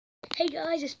Hey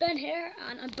guys, it's Ben here,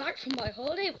 and I'm back from my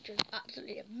holiday, which was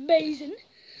absolutely amazing.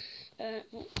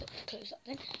 Close that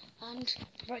thing. And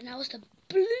right now it's the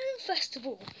Balloon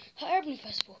Festival, Hot Air Balloon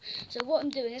Festival. So what I'm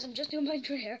doing is I'm just doing my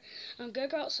intro here. I'm gonna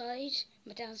go outside.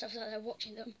 My dad and stuff like that,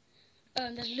 watching them.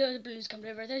 There's loads of balloons coming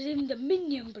over. There's even the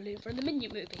Minion balloon from the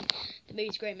Minion movie. The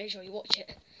movie's great. Make sure you watch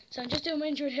it. So I'm just doing my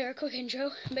intro here, a quick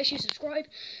intro. Make sure you subscribe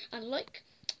and like.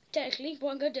 Technically,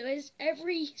 what I'm going to do is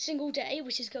every single day,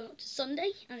 which is going up to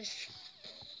Sunday, and it's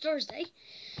Thursday,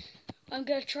 I'm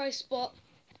going to try spot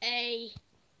a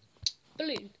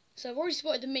balloon. So I've already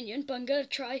spotted the Minion, but I'm going to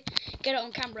try get it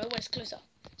on camera when it's close up.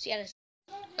 So yeah, let's...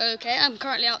 Okay, I'm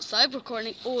currently outside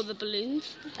recording all the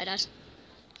balloons. Hi, Dad.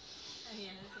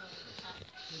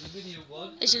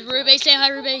 This is Ruby. Say hi,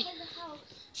 Ruby.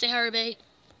 Say hi, Ruby.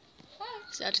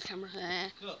 Say hi to the camera.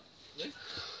 Look, Luke.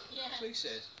 Yeah. That's what he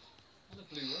says. And the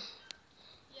blue one.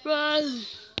 Run!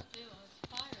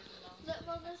 Look,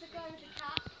 Mum, there's a guy with a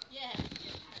cat. Yeah.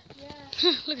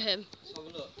 Yeah. Look at him. Let's have a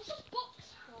look. What's a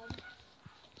box from?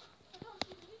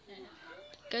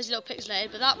 Goes a little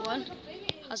pixelated, but that one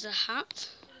has a hat.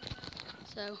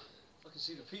 So. I can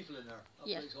see the people in there. That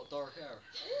Yeah. bloke's got dark hair.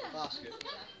 Yeah. Basket.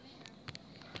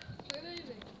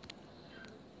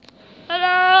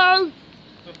 Hello!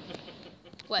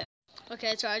 Wait.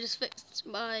 Okay, so I just fixed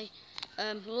my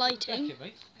lighting. Second,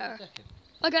 mate. Second.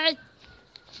 Okay.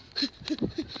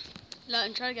 Look,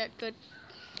 I'm trying to get good.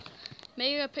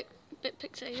 Maybe a bit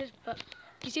pixelated, but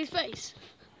you see his face?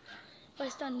 If I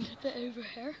stand a bit over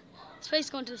here, his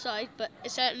face going to the side, but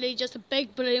it's certainly just a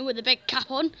big balloon with a big cap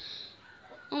on.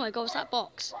 Oh my god, what's that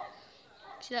box?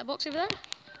 See that box over there?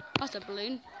 That's a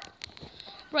balloon.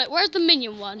 Right, where's the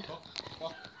Minion one?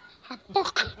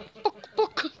 Book.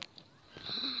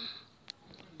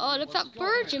 Oh, look at that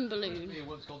virgin balloon.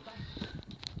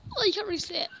 Oh, you can't really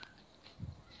see it.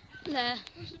 There.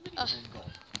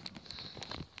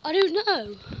 I don't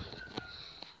know.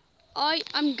 I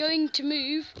am going to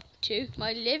move to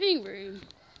my living room.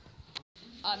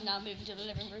 I'm now moving to the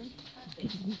living room.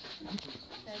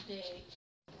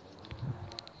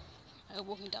 I'm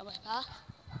walking down my path.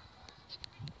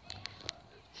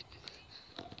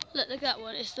 Look at that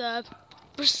one. It's the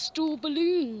Bristol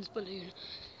Balloons balloon.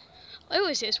 I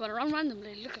always see this one around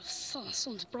randomly. Look at the sun. The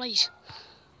sun's bright.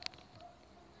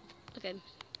 Look at him.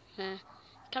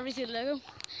 Can't really see the logo.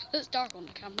 Looks dark on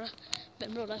the camera, but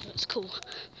in real life it looks cool.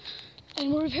 Any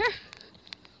more over here?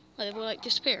 Oh, they've all like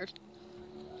disappeared.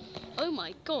 Oh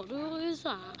my god, what is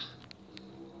that?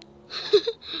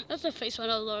 That's the face one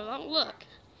I was on about. Look.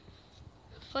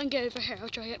 If I can get over here, I'll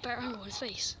try to get a better angle on his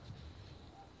face.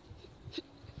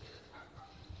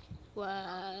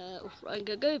 Wow, I'm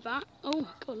gonna go back. Oh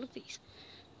my god, look at these.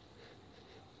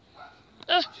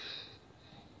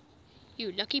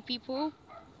 You lucky people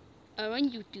are on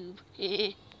YouTube.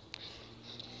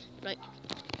 Right,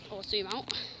 I'll zoom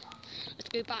out. Let's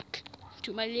go back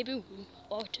to my living room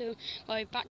or to my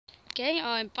back. Okay,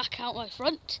 I'm back out my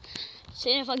front.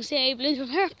 Seeing if I can see any balloons from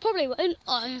here. Probably won't.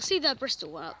 Oh, I can see the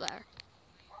Bristol one up there.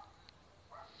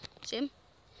 See him?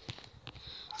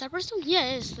 Is that Bristol?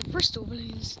 Yeah, it is. The Bristol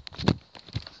balloons.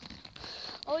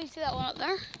 Oh, you see that one up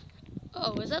there?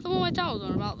 Oh, is that the one my dad was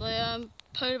on about? The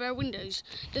polar bear windows.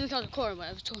 Didn't think I was recording when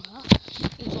I was talking about that.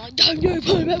 He was like, don't know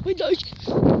polar bear windows.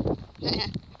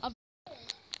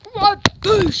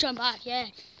 Boosh, I'm back, yeah.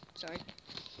 Sorry.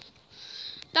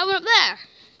 That one up there.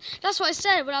 That's what I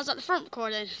said when I was at the front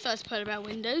recording. First polar bear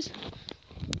windows.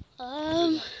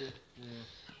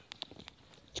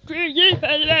 Screw you,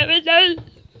 polar bear windows.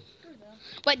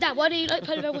 Wait, Dad, why do you like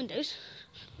polar bear windows?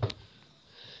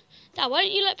 Dad, why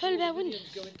don't you like polar bear windows?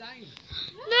 Going down.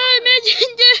 No,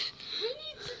 Minion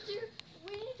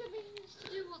We need the Minions to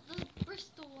do what the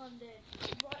Bristol one did.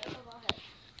 Right above our head.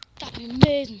 That'd be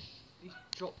amazing. He's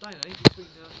dropped down, I think, between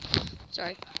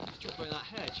Sorry. he's dropped behind that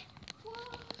hedge.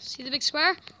 See the big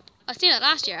square? I seen it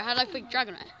last year. I had like a big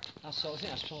dragon on it. That's what I think.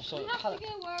 That's some We sort of have pallet. to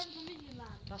go wherever the Minion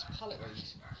land. That's pallet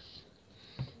rays.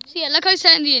 So yeah, like I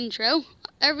said in the intro,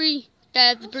 every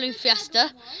day of the Balloon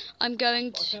Fiesta, I'm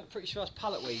going to... I'm pretty sure that's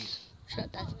pallet ways.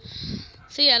 Shut that.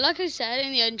 So yeah, like I said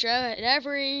in the intro, at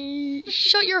every...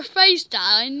 Shut your face, Dad,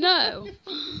 I know.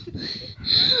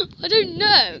 I don't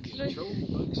know.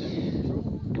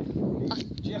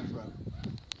 Jeffro.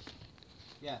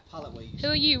 Yeah, pallet ways. Who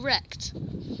are you, wrecked?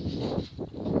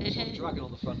 Dragon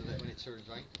on the front of it when it turns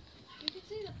right. You can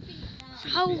see the feet now.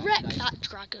 How wrecked that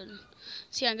dragon.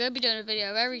 So yeah, I'm going to be doing a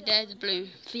video every day of the Balloon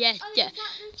Fiesta. Oh, is that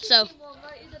the So... chicken one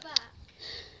right in the back?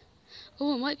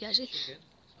 Oh, it might be actually. Yeah,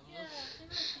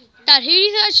 Dad, who do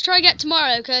you think I should try to get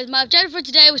tomorrow? Because my objective for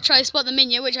today was try to spot the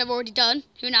Minion, which I've already done.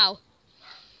 Who now?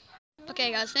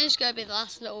 Okay guys, this is going to be the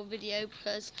last little video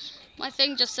because my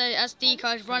thing just said SD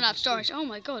cards run out of storage. Oh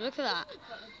my god, look at that.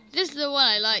 This is the one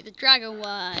I like, the dragon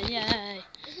one. Yay.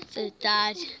 So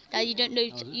Dad, you don't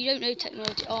know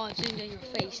technology. Oh, I'm zoomed in your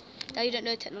face. Dad, you don't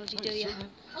know technology, do you?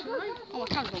 Oh, my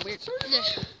camera's gone weird.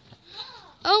 Yeah.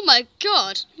 Oh my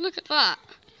god, look at that.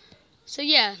 So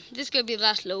yeah, this is going to be the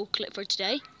last little clip for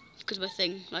today because my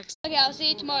thing likes. Okay, I'll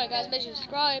see you tomorrow guys. Make sure to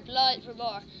subscribe, like for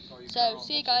more. So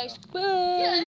see you guys. Bye.